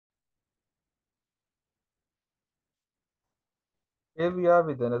Here we are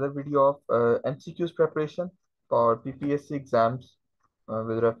with another video of MCQs preparation for PPSC exams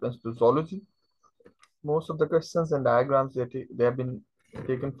with reference to zoology. Most of the questions and diagrams they have been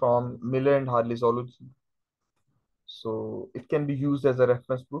taken from Miller and Harley Zoology. So it can be used as a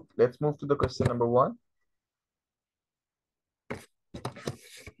reference book. Let's move to the question number 1.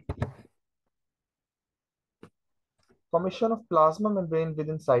 Formation of plasma membrane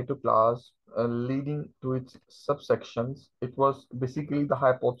within cytoplasm leading to its subsections. It was basically the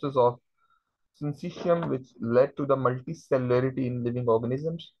hypothesis of syncytium which led to the multicellularity in living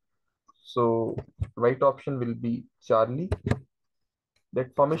organisms. So right option will be Charlie.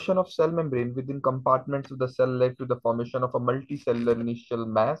 That formation of cell membrane within compartments of the cell led to the formation of a multicellular initial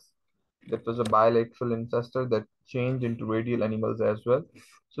mass. That was a bilateral ancestor that changed into radial animals as well.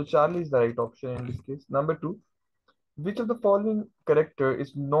 So Charlie is the right option in this case. Number 2, which of the following character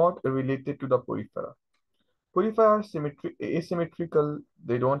is not related to the porifera? Porifera are asymmetrical.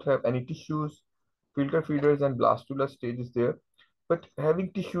 They don't have any tissues, filter feeders and blastula stages there. But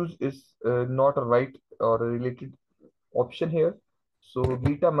having tissues is not a right or a related option here. So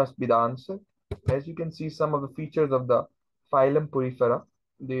beta must be the answer. As you can see, some of the features of the phylum Porifera,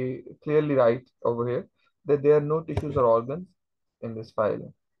 they clearly write over here that there are no tissues or organs in this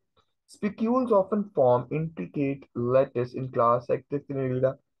phylum. Spicules often form intricate lattice in class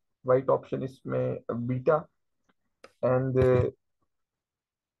Hexactinellida. Right option is beta. And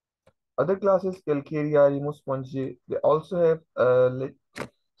other classes, Calcarea, Demospongiae, they also have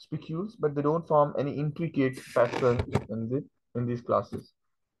spicules, but they don't form any intricate pattern in these classes.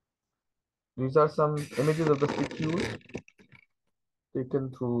 These are some images of the spicules taken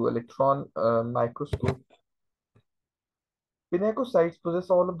through electron microscope. Pinacocytes possess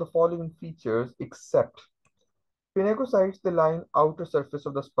all of the following features except pinacocytes, they line outer surface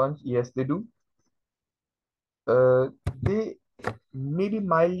of the sponge. Yes, they do. They may be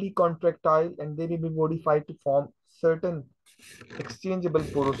mildly contractile and they may be modified to form certain exchangeable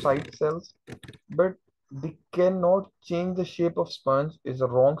porocyte cells, but they cannot change the shape of sponge is a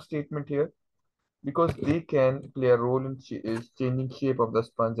wrong statement here because they can play a role in changing shape of the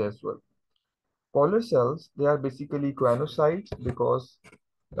sponge as well. Collar cells, they are basically choanocytes because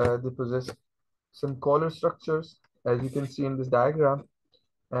they possess some collar structures as you can see in this diagram,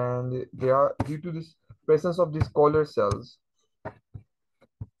 and they are due to this presence of these collar cells.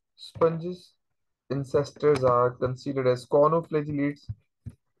 Sponges ancestors are considered as conoflagellates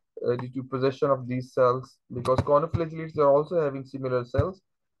due to possession of these cells because conoflagellates are also having similar cells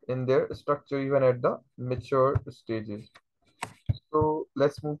in their structure even at the mature stages. So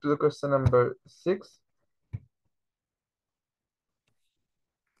let's move to the question number 6.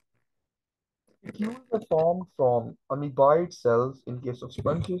 Spicules are formed from amoeboid cells in case of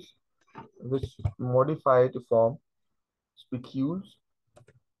sponges, which modify to form spicules.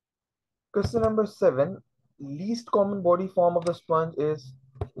 Question number 7. Least common body form of the sponge is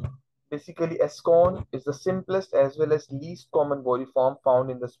basically ascon is the simplest as well as least common body form found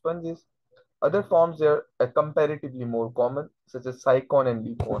in the sponges. Other forms are comparatively more common, such as cycon and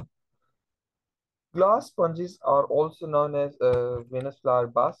lecon. Glass sponges are also known as Venus flower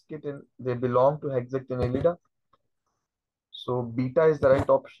basket and they belong to Hexactinellida. So beta is the right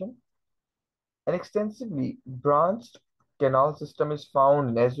option. An extensively branched canal system is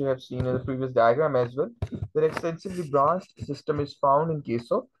found, as you have seen in the previous diagram as well. The extensively branched system is found in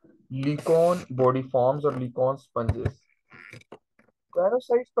case of lecon body forms or lecon sponges.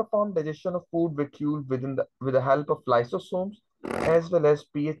 Parasites perform digestion of food vacuole with the help of lysosomes as well as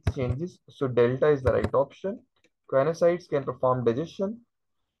pH changes. So delta is the right option. Choanocytes can perform digestion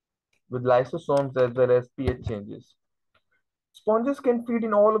with lysosomes as well as pH changes. Sponges can feed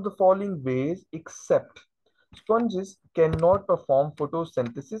in all of the following ways except sponges cannot perform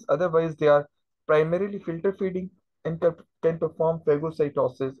photosynthesis, otherwise they are primarily filter feeding and can perform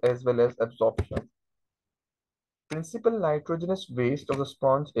phagocytosis as well as absorption. Principal nitrogenous waste of the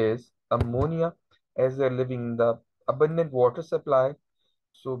sponge is ammonia as they are living in the abundant water supply.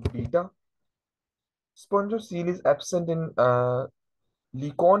 So beta. Spongocele is absent in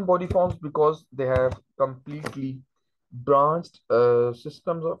lecon body forms because they have completely branched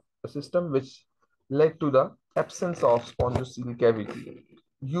system which led to the absence of spongocele cavity.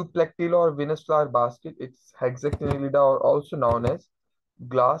 Euplectilla or Venus flower basket, it's Hexactinellida or also known as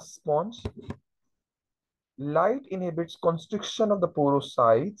glass sponge. Light inhibits constriction of the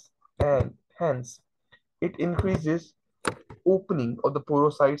porocytes and hence it increases opening of the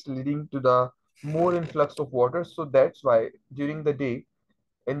porocytes leading to the more influx of water. So that's why during the day,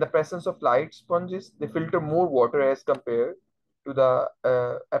 in the presence of light, sponges they filter more water as compared to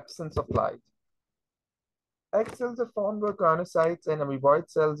the absence of light. Egg cells are formed by choanocytes and amoeboid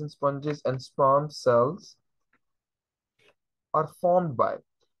cells in sponges, and sperm cells are formed by.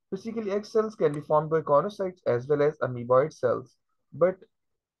 Basically, egg cells can be formed by choanocytes as well as amoeboid cells, but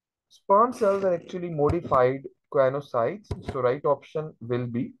sperm cells are actually modified choanocytes, so right option will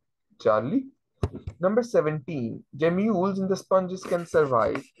be Charlie. Number 17, gemmules in the sponges can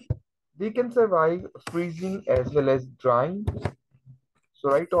survive. They can survive freezing as well as drying, so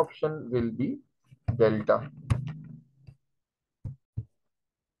right option will be Delta.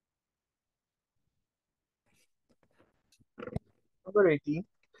 Number 18,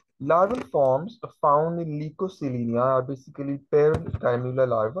 larval forms found in Leucocoelia are basically parent chimera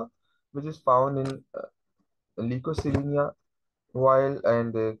larva, which is found in Leucocoelia while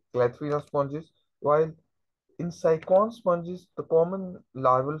and Clathrina sponges, while in Cycon sponges, the common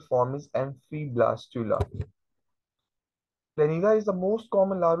larval form is Amphiblastula. Planula is the most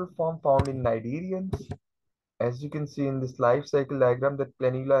common larval form found in Cnidarians. As you can see in this life cycle diagram, that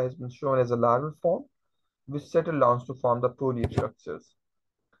Planula has been shown as a larval form, which settle down to form the polyp structures.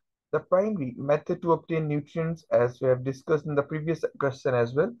 The primary method to obtain nutrients, as we have discussed in the previous question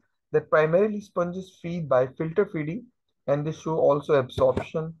as well, that primarily sponges feed by filter feeding, and they show also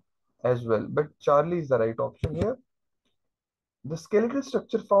absorption as well. But Charlie is the right option here. The skeletal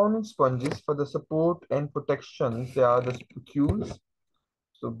structure found in sponges for the support and protection, they are the spicules,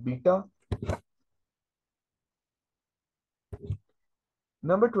 so beta.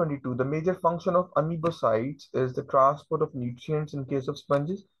 Number 22, the major function of amoebocytes is the transport of nutrients in case of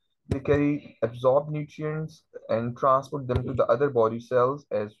sponges. They carry absorbed nutrients and transport them to the other body cells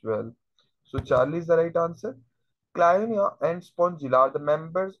as well. So Charlie is the right answer. Clionia and Spongilla are the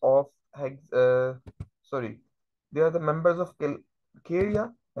members of sorry, they are the members of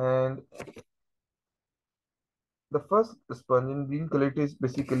Calcarea, and the first sponge in green color is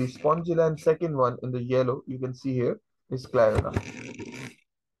basically Spongilla, and second one in the yellow you can see here is Cliona.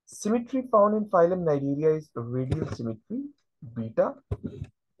 Symmetry found in phylum Cnidaria is radial symmetry, beta,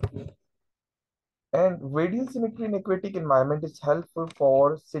 and radial symmetry in aquatic environment is helpful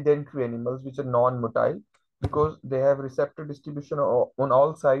for sedentary animals which are non-motile because they have receptor distribution on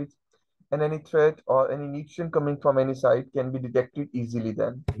all sides, and any threat or any nutrient coming from any side can be detected easily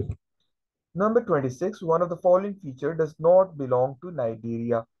then. Number 26, one of the following feature does not belong to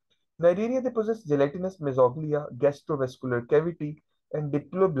Cnidaria. Cnidaria, they possess gelatinous mesoglea, gastrovascular cavity, and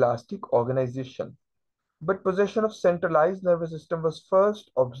diploblastic organization. But possession of centralized nervous system was first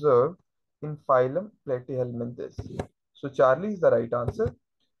observed in phylum Platyhelminthes. So Charlie is the right answer.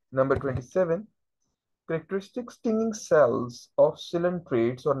 Number 27, characteristic stinging cells of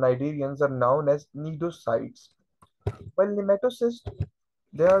coelentrates or cnidarians are known as cnidocytes. While nematocysts,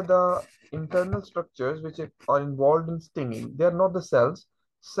 they are the internal structures which are involved in stinging. They are not the cells.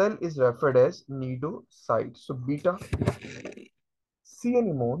 Cell is referred as cnidocyte. So beta. Sea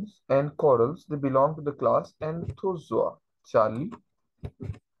anemones and corals, they belong to the class Anthozoa. Charlie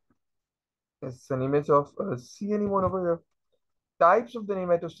is an image of a sea anemone over here. Types of the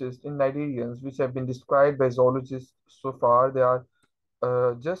nematocysts in cnidarians which have been described by zoologists so far, they are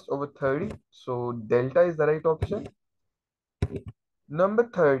just over 30. So delta is the right option. Number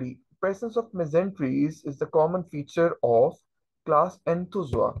 30, presence of mesenteries is the common feature of class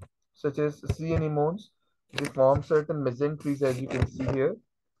Anthozoa, such as sea anemones. They form certain mesenteries as you can see here.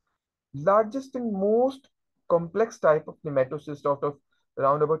 Largest and most complex type of nematocyst out of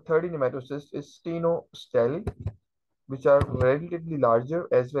around about 30 nematocysts is stenostele, which are relatively larger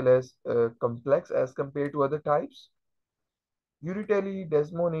as well as complex as compared to other types. Uritelli,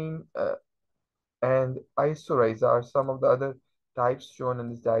 desmonine, and isorhiza are some of the other types shown in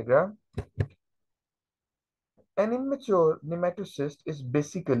this diagram. An immature nematocyst is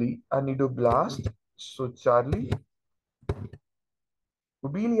basically a nidoblast. So Charlie,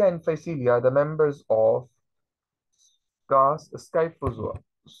 Ubelia and Phycelia are the members of class Scyphozoa.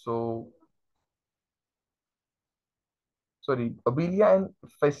 So sorry, Ubelia and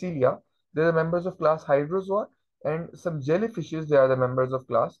Phycelia, they are the members of class Hydrozoa, and some jellyfishes, they are the members of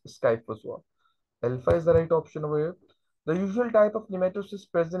class Scyphozoa. Alpha is the right option over here. The usual type of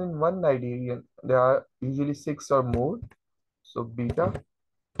nematocyst present in one cnidarian, there are usually 6 or more. So beta.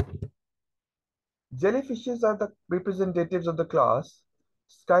 Jellyfishes are the representatives of the class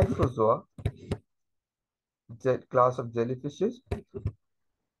Scyphozoa, class of jellyfishes,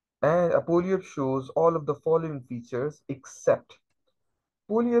 and a polyp shows all of the following features except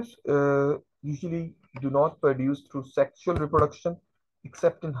polyps usually do not produce through sexual reproduction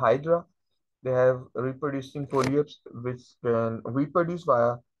except in Hydra. They have reproducing polyps which can reproduce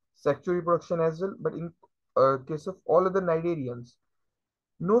via sexual reproduction as well. But in case of all other cnidarians,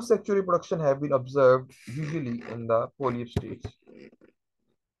 No sexual reproduction have been observed usually in the polyp stage.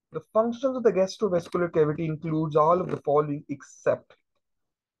 The functions of the gastrovascular cavity includes all of the following except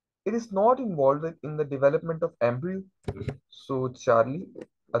it is not involved in the development of embryo. So Charlie,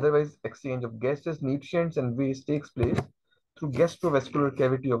 otherwise exchange of gases, nutrients and waste takes place through gastrovascular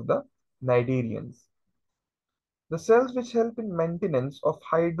cavity of the cnidarians. The cells which help in maintenance of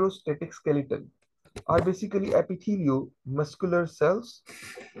hydrostatic skeleton are basically epitheliomuscular cells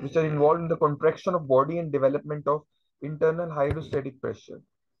which are involved in the contraction of body and development of internal hydrostatic pressure.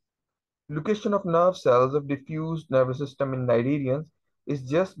 Location of nerve cells of diffuse nervous system in cnidarians is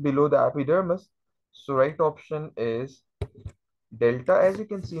just below the epidermis. So right option is delta, as you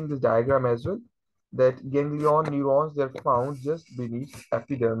can see in this diagram as well, that ganglion neurons they are found just beneath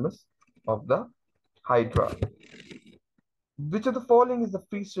epidermis of the hydra. Which of the following is the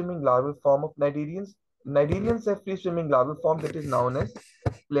free-swimming larval form of cnidarians? Cnidarians have free-swimming larval form that is known as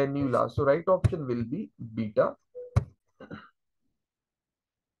planula. So right option will be beta.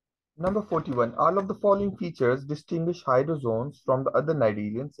 Number 41. All of the following features distinguish hydrozoans from the other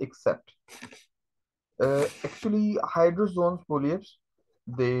cnidarians except. Actually, hydrozoans polyps,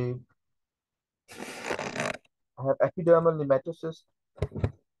 they have epidermal nematocysts.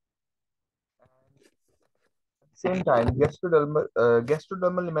 Same time, gastrodermal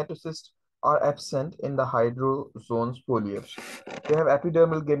nematocysts are absent in the hydrozoans polyps. They have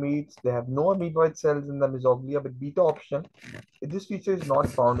epidermal gametes. They have no amoeboid cells in the mesoglea, but beta option. This feature is not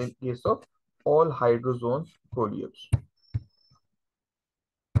found in case of all hydrozoans polyps.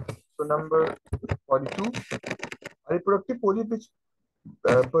 So number 42, a reproductive polyp which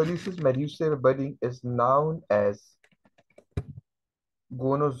produces Medusa budding is known as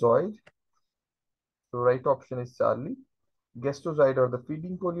gonozoid. So right option is Charlie. Gasterozoid are the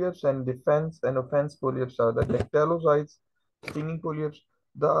feeding polyps, and defense and offense polyps are the dactylozoids, stinging polyps.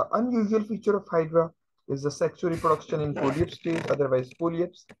 The unusual feature of Hydra is the sexual reproduction in polyp stage, otherwise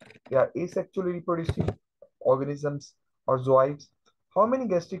polyps. They are asexually reproducing organisms or zooids. How many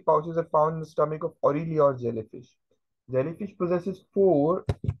gastric pouches are found in the stomach of Aurelia or jellyfish? Jellyfish possesses 4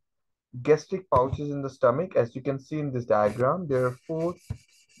 gastric pouches in the stomach. As you can see in this diagram, there are 4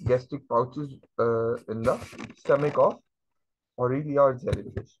 gastric pouches in the stomach of Aurelia or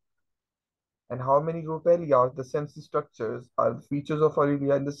jellyfish. And how many ropelia, the sensory structures, are the features of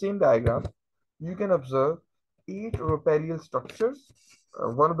Aurelia? In the same diagram, you can observe 8 ropelial structures.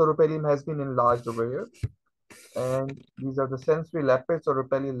 One of the ropelium has been enlarged over here. And these are the sensory lappets or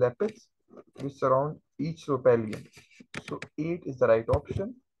ropelial lappets which surround each ropelium. So 8 is the right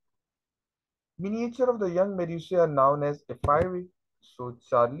option. Miniature of the young Medusa are known as ephyrae. So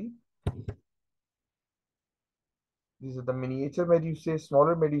Charlie, these are the miniature Medusae,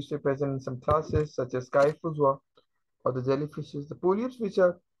 smaller Medusae present in some classes such as Scyphozoa or the jellyfishes. The polyps which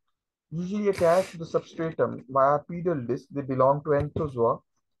are usually attached to the substratum via pedal disc, they belong to Anthozoa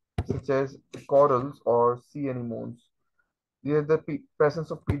such as corals or sea anemones. There is the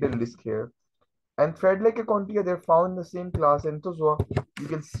presence of pedal disc here. And thread-like acontia, they're found in the same class, Anthozoa. You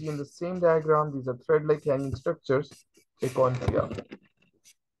can see in the same diagram, these are thread-like hanging structures, acontia.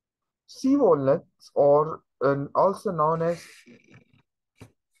 Sea walnuts, or also known as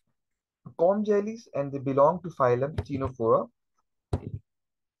comb jellies, and they belong to phylum Ctenophora.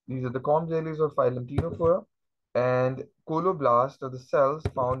 These are the comb jellies of phylum Ctenophora, and coloblasts are the cells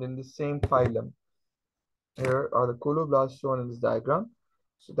found in the same phylum. Here are the coloblasts shown in this diagram.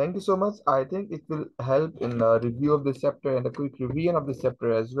 So thank you so much. I think it will help in the review of this chapter and a quick revision of this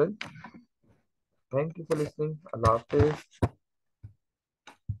chapter as well. Thank you for listening. Allah Hafiz.